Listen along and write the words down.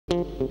Hi,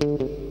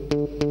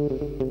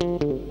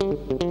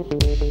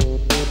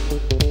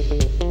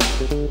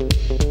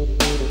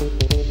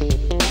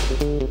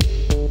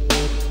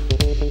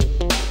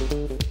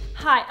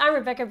 I'm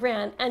Rebecca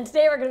Brand, and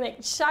today we're going to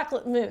make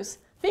chocolate mousse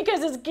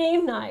because it's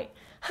game night.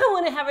 I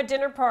want to have a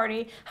dinner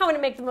party. I want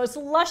to make the most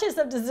luscious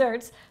of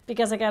desserts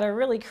because I got a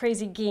really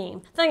crazy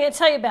game that I'm going to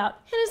tell you about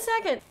in a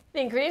second.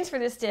 The ingredients for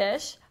this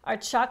dish are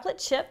chocolate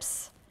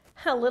chips,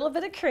 a little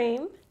bit of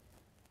cream,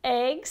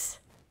 eggs,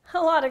 a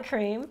lot of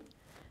cream,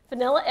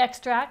 vanilla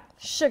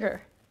extract,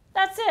 sugar.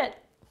 That's it.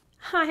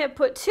 I have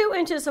put 2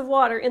 inches of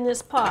water in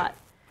this pot.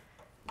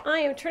 I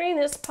am turning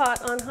this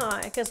pot on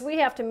high because we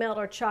have to melt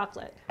our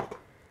chocolate.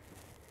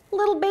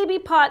 Little baby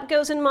pot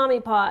goes in mommy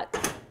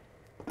pot.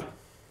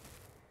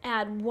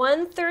 Add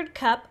 1/3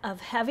 cup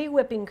of heavy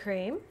whipping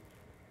cream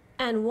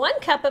and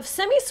 1 cup of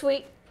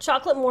semi-sweet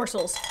chocolate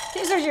morsels.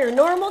 These are your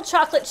normal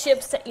chocolate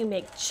chips that you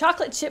make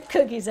chocolate chip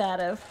cookies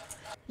out of.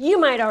 You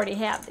might already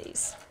have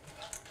these.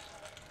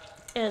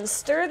 And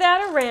stir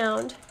that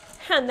around,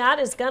 and that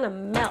is gonna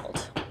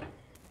melt.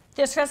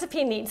 This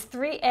recipe needs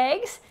 3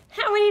 eggs,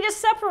 and we need to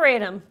separate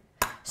them.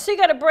 So you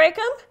gotta break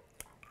them,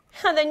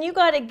 and then you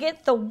gotta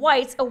get the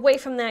whites away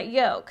from that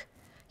yolk.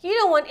 You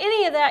don't want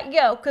any of that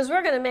yolk because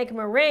we're gonna make a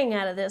meringue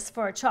out of this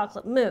for a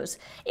chocolate mousse.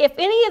 If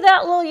any of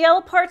that little yellow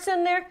part's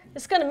in there,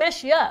 it's gonna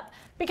mess you up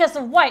because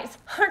the whites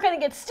aren't gonna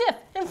get stiff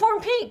and form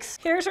peaks.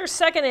 Here's our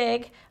second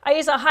egg. I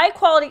use a high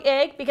quality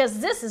egg because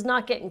this is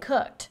not getting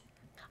cooked.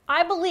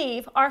 I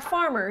believe our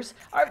farmers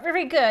are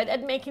very good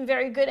at making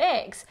very good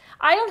eggs.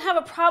 I don't have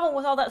a problem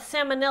with all that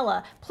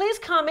salmonella. Please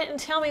comment and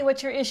tell me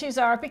what your issues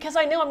are because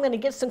I know I'm going to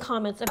get some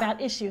comments about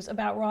issues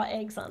about raw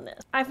eggs on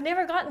this. I've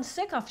never gotten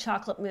sick off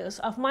chocolate mousse,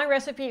 off my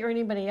recipe or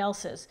anybody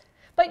else's.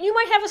 But you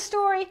might have a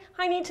story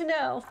I need to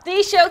know.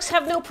 These yolks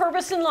have no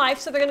purpose in life,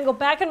 so they're going to go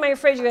back in my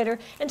refrigerator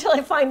until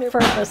I find their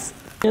purpose.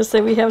 Let's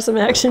say we have some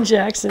Action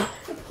Jackson.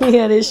 He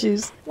had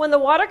issues. When the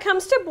water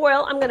comes to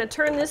boil, I'm going to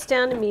turn this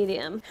down to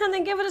medium and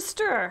then give it a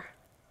stir.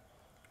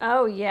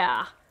 Oh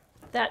yeah,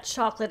 that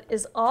chocolate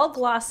is all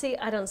glossy.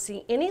 I don't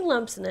see any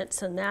lumps in it,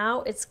 so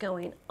now it's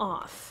going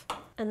off.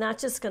 And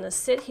that's just going to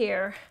sit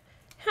here,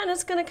 and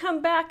it's going to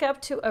come back up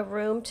to a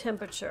room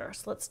temperature.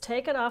 So let's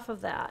take it off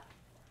of that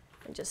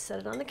and just set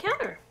it on the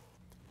counter.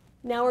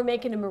 Now we're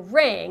making a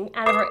meringue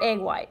out of our egg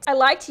whites. I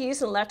like to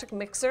use an electric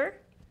mixer,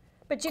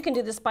 but you can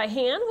do this by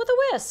hand with a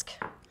whisk.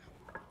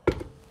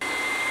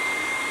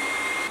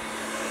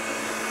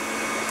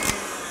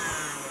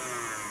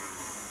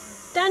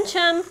 Done,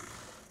 chum.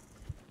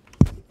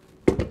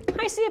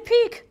 I see a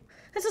peak.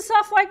 It's a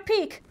soft white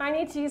peak. I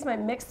need to use my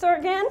mixer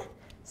again,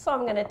 so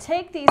I'm gonna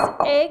take these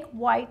egg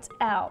whites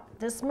out,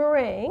 this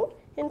meringue,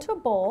 into a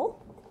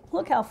bowl.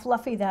 Look how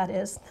fluffy that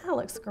is. That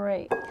looks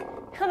great.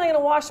 And I'm gonna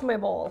wash my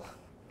bowl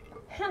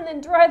and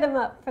then dry them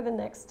up for the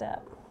next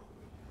step.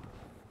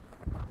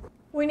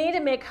 We need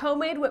to make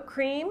homemade whipped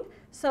cream,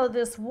 so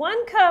this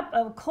 1 cup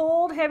of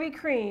cold, heavy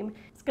cream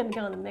is gonna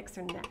go in the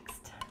mixer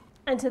next.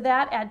 And to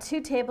that, add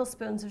 2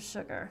 tablespoons of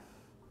sugar.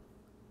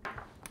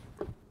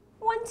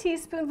 1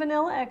 teaspoon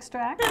vanilla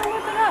extract, and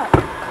whip it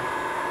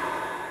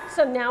up.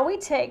 So now we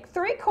take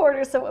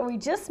 3/4 of what we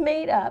just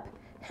made up,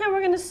 and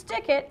we're gonna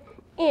stick it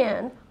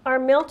in our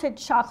melted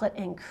chocolate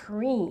and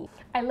cream.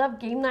 I love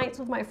game nights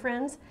with my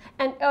friends,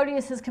 and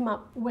Odious has come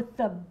up with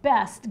the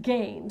best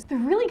games. They're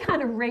really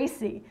kind of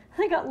racy.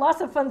 They got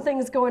lots of fun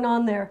things going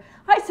on there.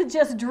 I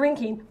suggest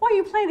drinking while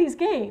you play these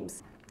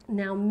games.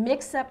 Now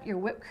mix up your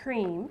whipped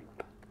cream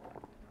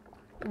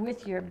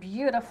with your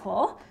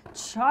beautiful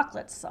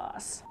chocolate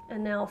sauce.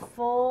 And now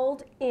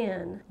fold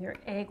in your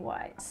egg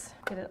whites.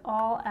 Get it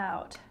all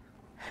out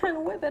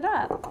and whip it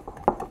up.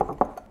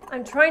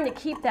 I'm trying to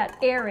keep that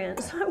air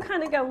in, so I'm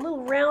kind of going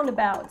little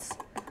roundabouts.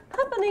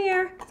 Up in the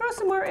air, throw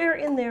some more air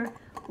in there.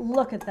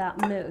 Look at that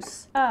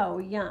mousse. Oh,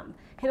 yum.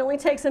 It only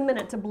takes a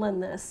minute to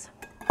blend this.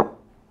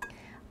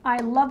 I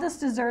love this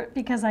dessert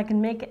because I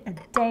can make it a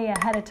day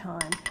ahead of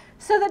time.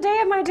 So the day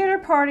of my dinner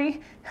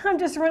party, I'm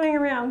just running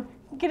around,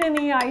 getting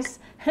the ice,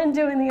 and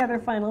doing the other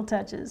final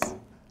touches.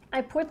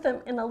 I put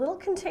them in a little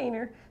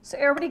container so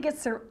everybody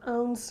gets their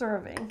own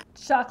serving.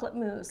 Chocolate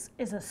mousse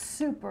is a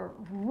super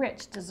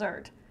rich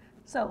dessert.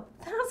 So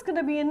that's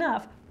gonna be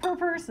enough per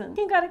person.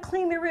 You gotta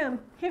clean the rim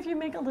if you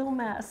make a little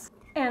mess.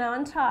 And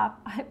on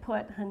top, I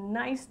put a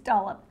nice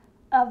dollop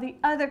of the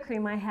other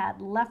cream I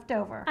had left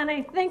over. And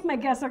I think my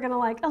guests are gonna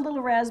like a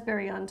little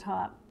raspberry on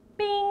top.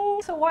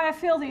 Bing! So while I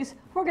fill these,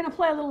 we're gonna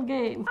play a little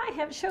game. I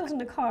have chosen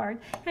a card,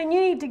 and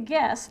you need to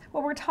guess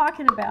what we're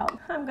talking about.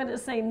 I'm gonna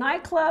say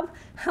nightclub,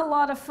 a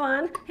lot of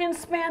fun, and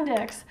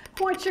spandex.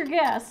 What's your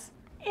guess?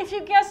 If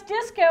you guessed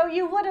disco,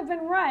 you would have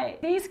been right.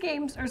 These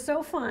games are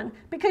so fun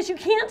because you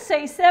can't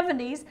say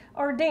 70s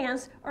or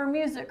dance or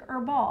music or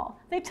ball.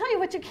 They tell you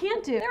what you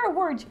can't do. There are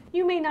words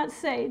you may not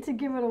say to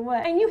give it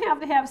away. And you have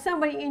to have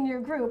somebody in your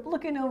group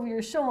looking over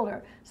your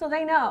shoulder so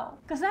they know,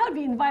 because that would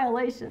be in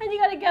violation. And you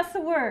got to guess the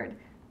word.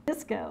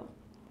 Disco.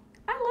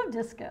 I love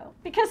disco.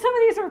 Because some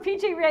of these were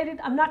PG rated,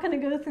 I'm not going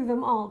to go through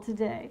them all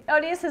today.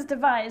 Odious has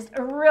devised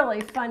a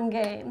really fun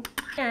game,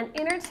 and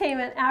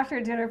entertainment after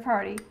a dinner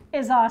party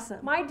is awesome.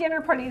 My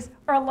dinner parties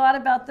are a lot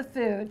about the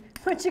food,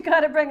 but you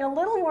got to bring a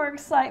little more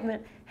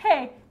excitement.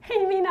 Hey,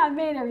 you may not have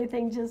made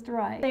everything just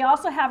right. They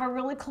also have a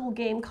really cool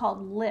game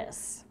called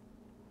Lists.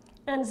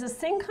 And it's the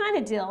same kind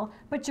of deal,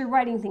 but you're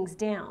writing things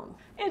down.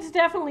 It's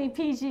definitely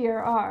PG or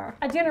R.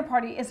 A dinner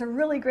party is a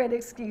really great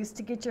excuse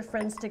to get your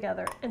friends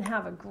together and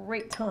have a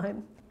great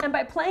time. And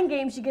by playing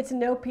games, you get to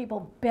know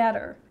people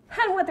better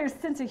and what their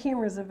sense of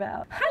humor is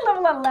about. I love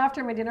a lot of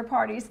laughter at my dinner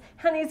parties,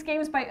 and these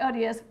games by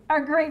Odious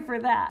are great for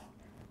that.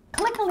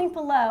 Click the link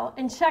below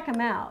and check them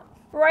out.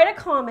 Write a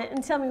comment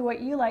and tell me what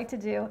you like to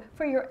do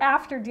for your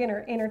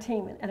after-dinner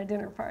entertainment at a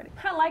dinner party.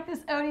 I like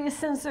this Odious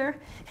sensor.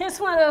 It's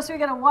one of those where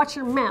you gotta watch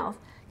your mouth,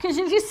 because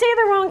if you say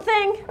the wrong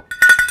thing,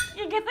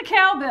 you get the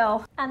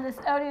cowbell. And this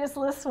Odious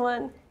List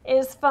one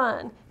is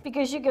fun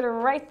because you get to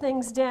write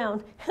things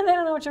down and they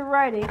don't know what you're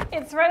writing.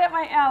 It's right up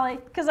my alley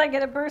because I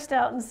get to burst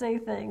out and say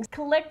things.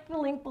 Click the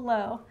link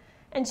below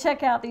and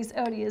check out these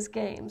Odious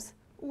games.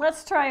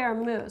 Let's try our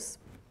mousse.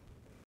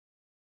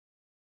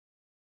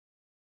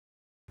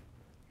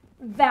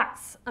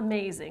 That's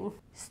amazing.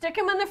 Stick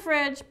them in the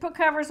fridge, put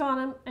covers on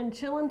them, and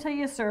chill until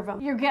you serve them.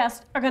 Your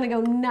guests are gonna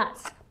go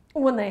nuts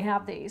when they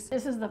have these.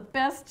 This is the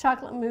best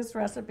chocolate mousse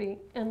recipe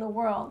in the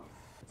world.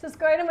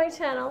 Subscribe to my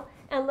channel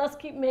and let's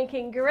keep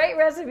making great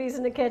recipes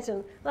in the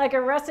kitchen, like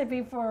a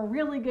recipe for a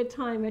really good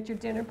time at your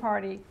dinner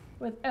party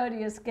with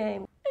Odious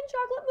game and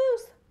chocolate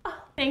mousse.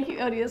 Oh, thank you,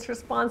 Odious, for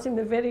sponsoring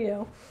the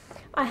video.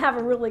 I have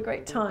a really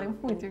great time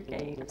with your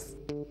games.